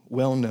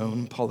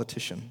 well-known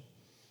politician.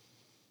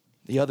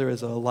 The other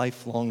is a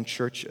lifelong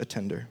church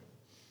attender.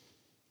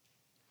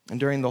 And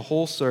during the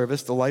whole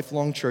service, the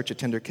lifelong church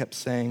attender kept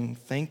saying,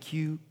 "Thank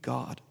you,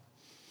 God,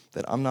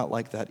 that I'm not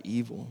like that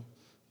evil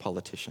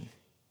politician.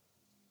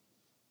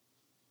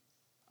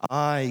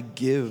 I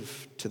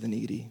give to the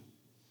needy.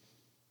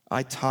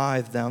 I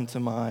tithe down to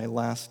my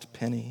last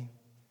penny.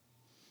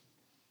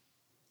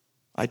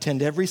 I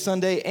attend every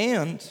Sunday,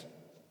 and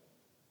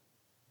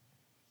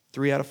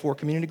 3 out of 4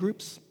 community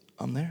groups,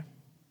 I'm there.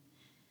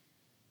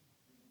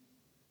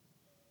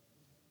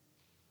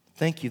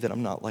 Thank you that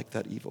I'm not like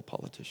that evil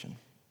politician."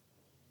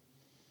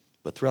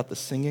 But throughout the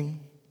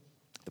singing,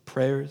 the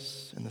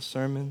prayers, and the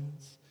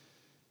sermons,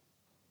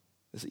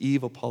 this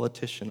evil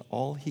politician,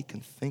 all he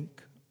can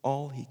think,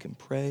 all he can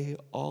pray,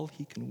 all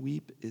he can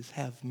weep is,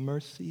 "Have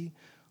mercy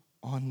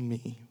on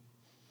me,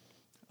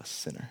 a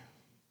sinner."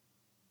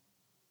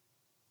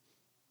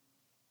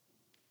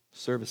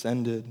 Service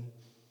ended.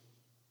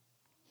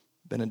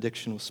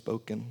 Benediction was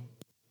spoken.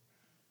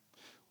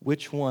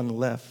 Which one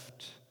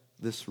left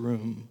this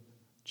room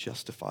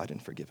justified and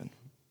forgiven?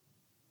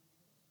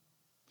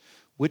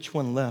 Which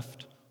one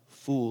left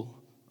full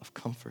of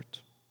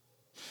comfort?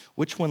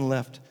 Which one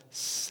left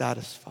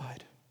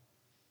satisfied?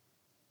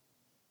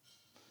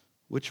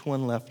 Which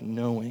one left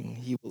knowing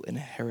he will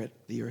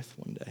inherit the earth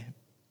one day?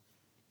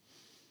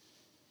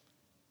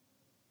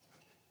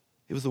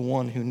 It was the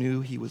one who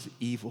knew he was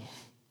evil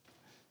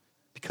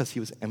because he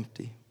was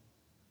empty.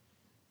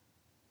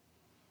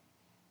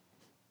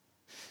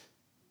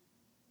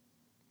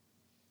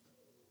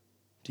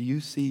 Do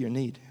you see your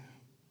need?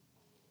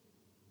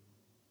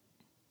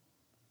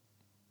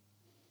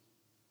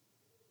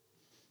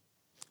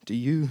 Do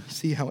you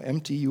see how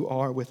empty you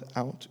are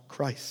without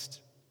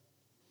Christ?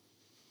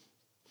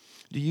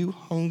 Do you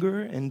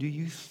hunger and do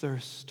you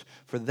thirst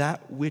for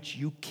that which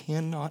you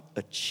cannot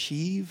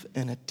achieve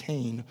and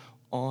attain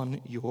on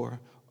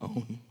your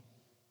own?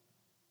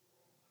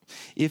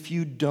 If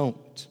you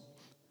don't,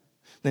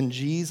 then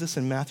Jesus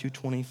in Matthew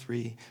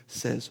 23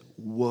 says,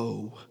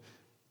 "Woe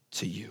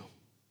to you."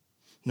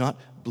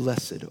 Not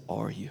 "blessed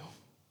are you."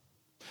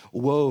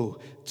 Woe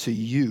to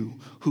you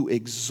who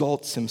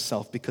exalts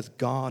himself, because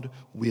God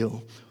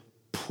will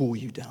pull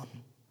you down.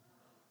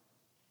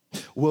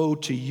 Woe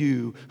to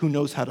you who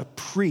knows how to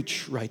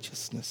preach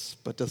righteousness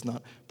but does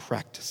not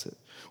practice it.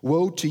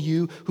 Woe to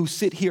you who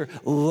sit here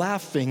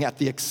laughing at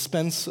the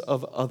expense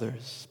of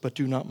others but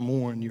do not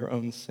mourn your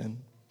own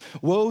sin.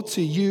 Woe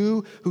to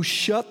you who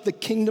shut the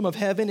kingdom of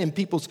heaven in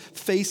people's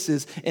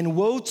faces, and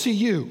woe to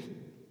you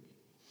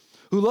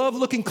who love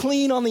looking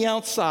clean on the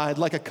outside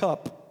like a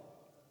cup,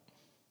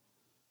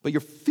 but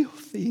you're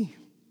filthy,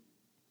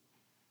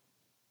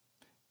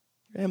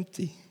 you're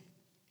empty,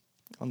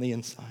 on the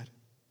inside.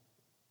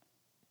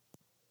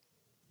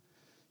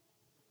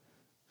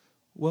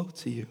 Woe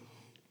to you.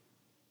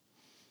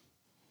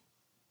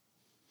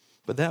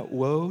 But that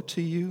woe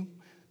to you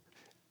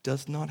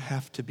does not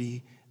have to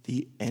be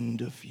the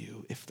end of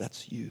you, if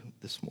that's you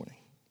this morning.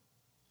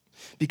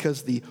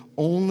 Because the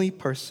only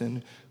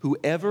person who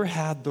ever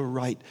had the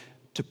right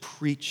to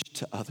preach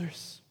to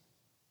others,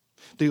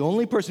 the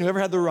only person who ever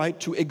had the right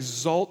to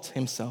exalt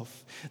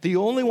himself, the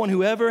only one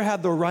who ever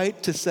had the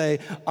right to say,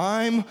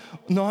 I'm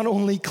not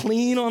only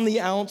clean on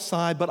the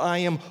outside, but I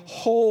am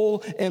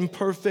whole and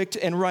perfect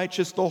and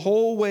righteous the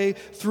whole way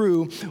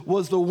through,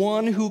 was the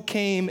one who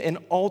came and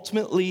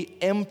ultimately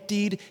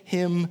emptied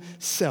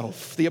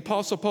himself. The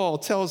Apostle Paul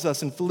tells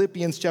us in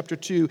Philippians chapter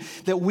 2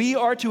 that we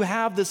are to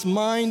have this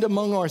mind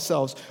among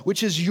ourselves,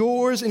 which is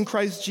yours in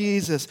Christ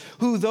Jesus,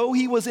 who, though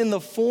he was in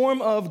the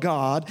form of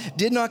God,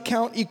 did not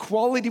count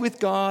equality with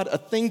God a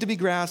thing to be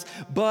grasped,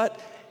 but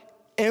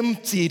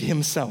emptied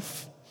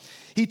himself.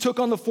 He took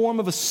on the form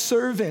of a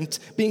servant,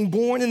 being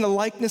born in the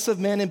likeness of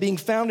men and being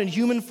found in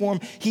human form.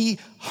 He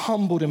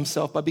humbled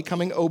himself by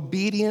becoming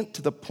obedient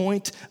to the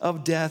point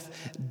of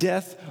death,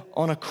 death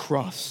on a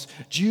cross.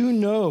 Do you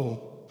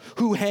know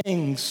who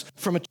hangs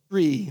from a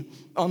tree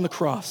on the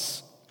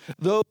cross?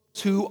 Those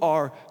who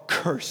are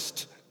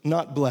cursed,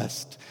 not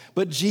blessed.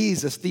 But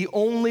Jesus, the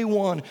only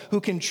one who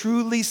can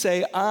truly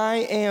say,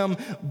 I am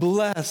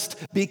blessed,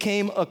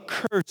 became a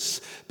curse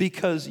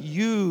because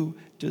you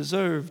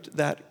deserved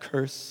that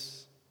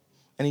curse.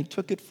 And he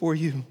took it for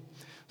you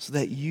so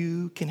that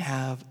you can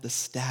have the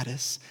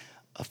status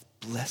of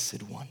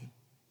blessed one,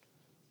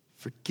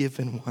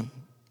 forgiven one.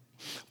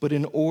 But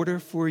in order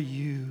for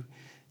you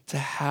to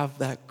have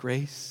that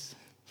grace,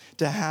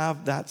 to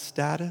have that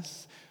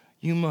status,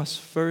 you must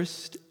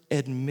first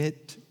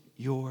admit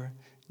your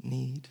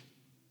need.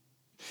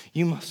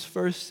 You must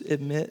first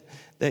admit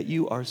that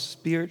you are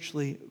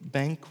spiritually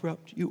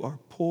bankrupt, you are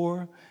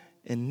poor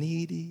and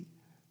needy,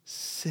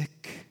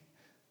 sick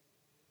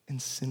in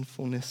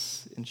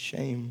sinfulness and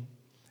shame.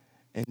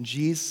 And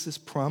Jesus'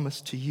 promise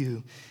to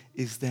you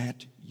is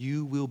that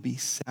you will be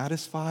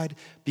satisfied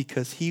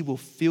because he will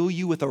fill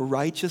you with a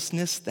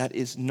righteousness that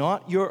is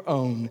not your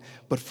own,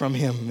 but from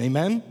him.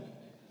 Amen?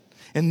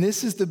 And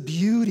this is the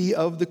beauty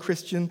of the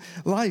Christian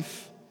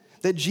life,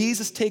 that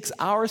Jesus takes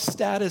our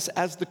status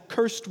as the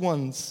cursed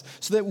ones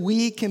so that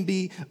we can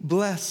be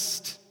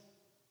blessed.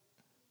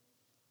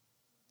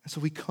 And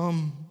so we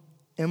come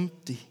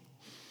empty.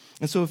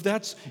 And so if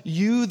that's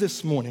you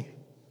this morning,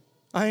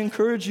 I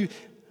encourage you,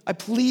 I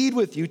plead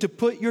with you to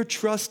put your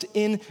trust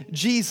in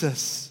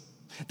Jesus,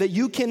 that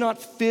you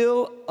cannot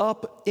fill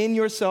up in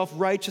yourself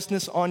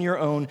righteousness on your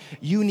own.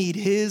 You need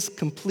his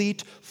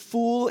complete,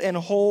 full, and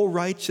whole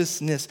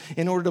righteousness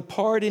in order to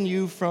pardon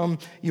you from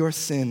your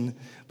sin.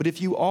 But if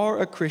you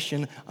are a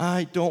Christian,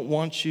 I don't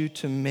want you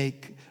to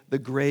make the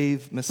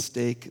grave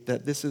mistake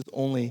that this is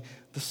only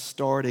the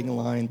starting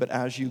line, but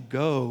as you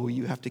go,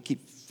 you have to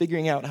keep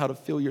figuring out how to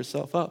fill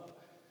yourself up.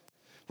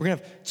 We're going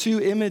to have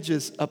two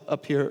images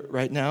up here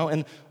right now,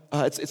 and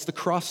it's the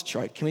cross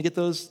chart. Can we get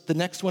those? The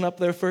next one up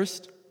there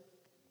first?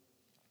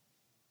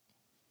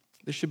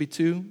 There should be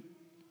two.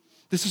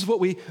 This is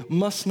what we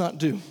must not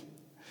do.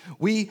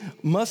 We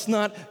must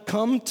not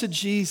come to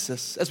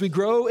Jesus as we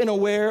grow and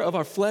aware of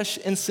our flesh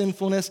and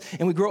sinfulness,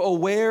 and we grow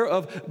aware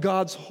of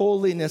God's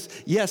holiness.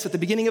 Yes, at the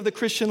beginning of the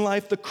Christian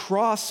life, the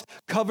cross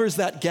covers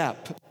that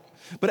gap.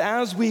 But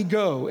as we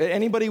go,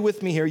 anybody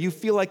with me here, you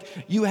feel like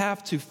you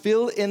have to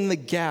fill in the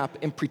gap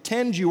and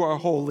pretend you are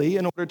holy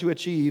in order to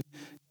achieve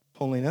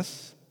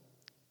holiness.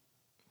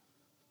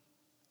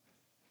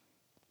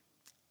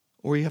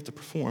 Or you have to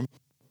perform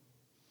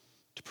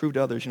to prove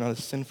to others you're not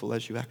as sinful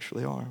as you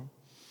actually are.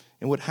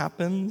 And what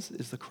happens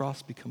is the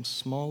cross becomes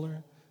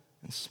smaller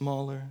and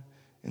smaller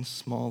and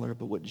smaller.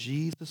 But what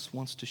Jesus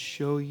wants to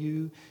show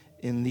you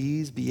in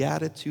these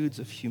beatitudes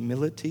of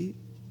humility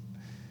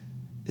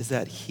is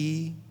that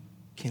he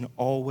can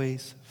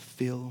always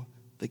fill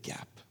the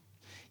gap.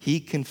 He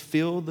can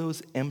fill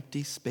those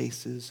empty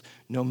spaces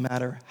no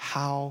matter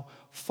how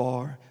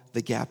far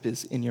the gap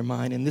is in your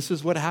mind. And this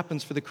is what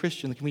happens for the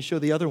Christian. Can we show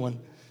the other one?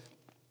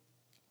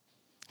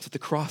 So the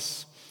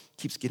cross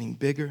keeps getting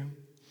bigger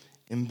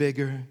and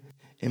bigger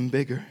and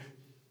bigger.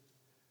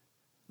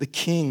 The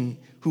king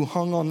who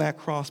hung on that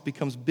cross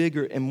becomes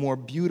bigger and more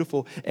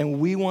beautiful. And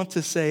we want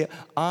to say,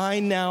 I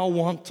now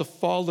want to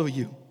follow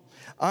you.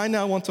 I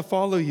now want to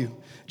follow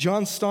you.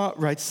 John Stott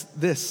writes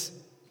this: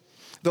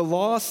 the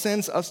law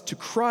sends us to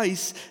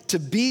Christ to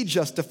be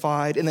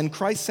justified, and then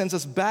Christ sends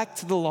us back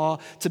to the law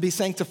to be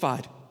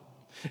sanctified.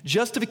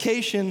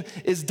 Justification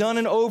is done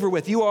and over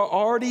with. You are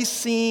already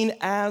seen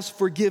as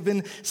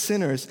forgiven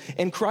sinners.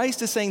 And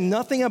Christ is saying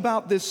nothing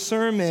about this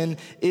sermon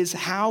is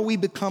how we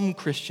become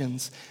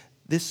Christians.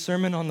 This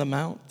Sermon on the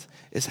Mount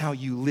is how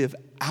you live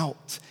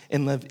out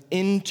and live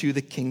into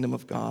the kingdom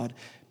of God,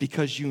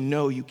 because you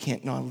know you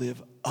can't not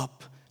live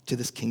up to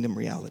this kingdom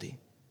reality.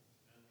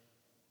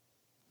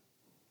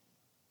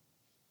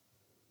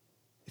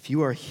 If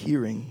you are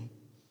hearing,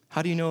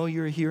 how do you know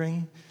you're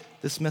hearing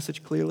this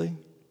message clearly?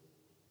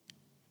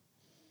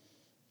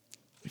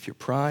 If your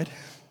pride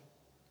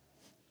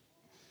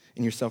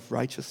and your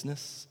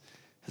self-righteousness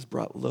has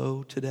brought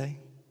low today,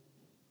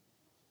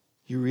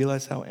 you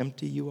realize how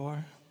empty you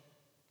are?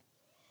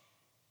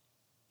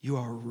 You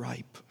are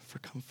ripe for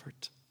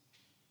comfort.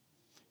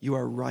 You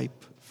are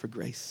ripe for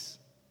grace.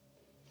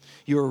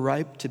 You are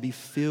ripe to be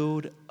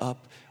filled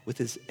up with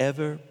his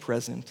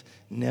ever-present,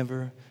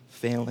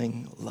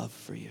 never-failing love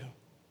for you.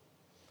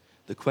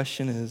 The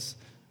question is,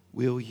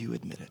 will you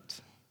admit it?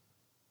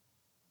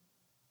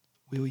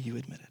 Will you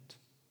admit it?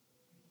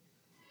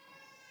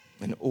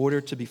 In order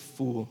to be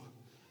full,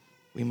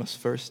 we must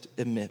first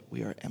admit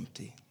we are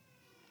empty.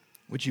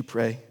 Would you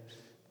pray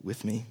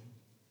with me?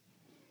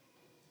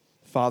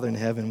 Father in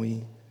heaven,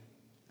 we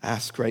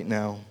ask right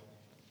now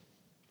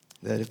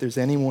that if there's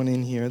anyone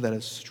in here that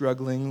is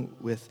struggling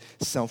with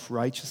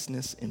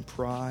self-righteousness and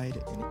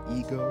pride and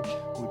ego,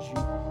 would you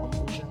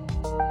humble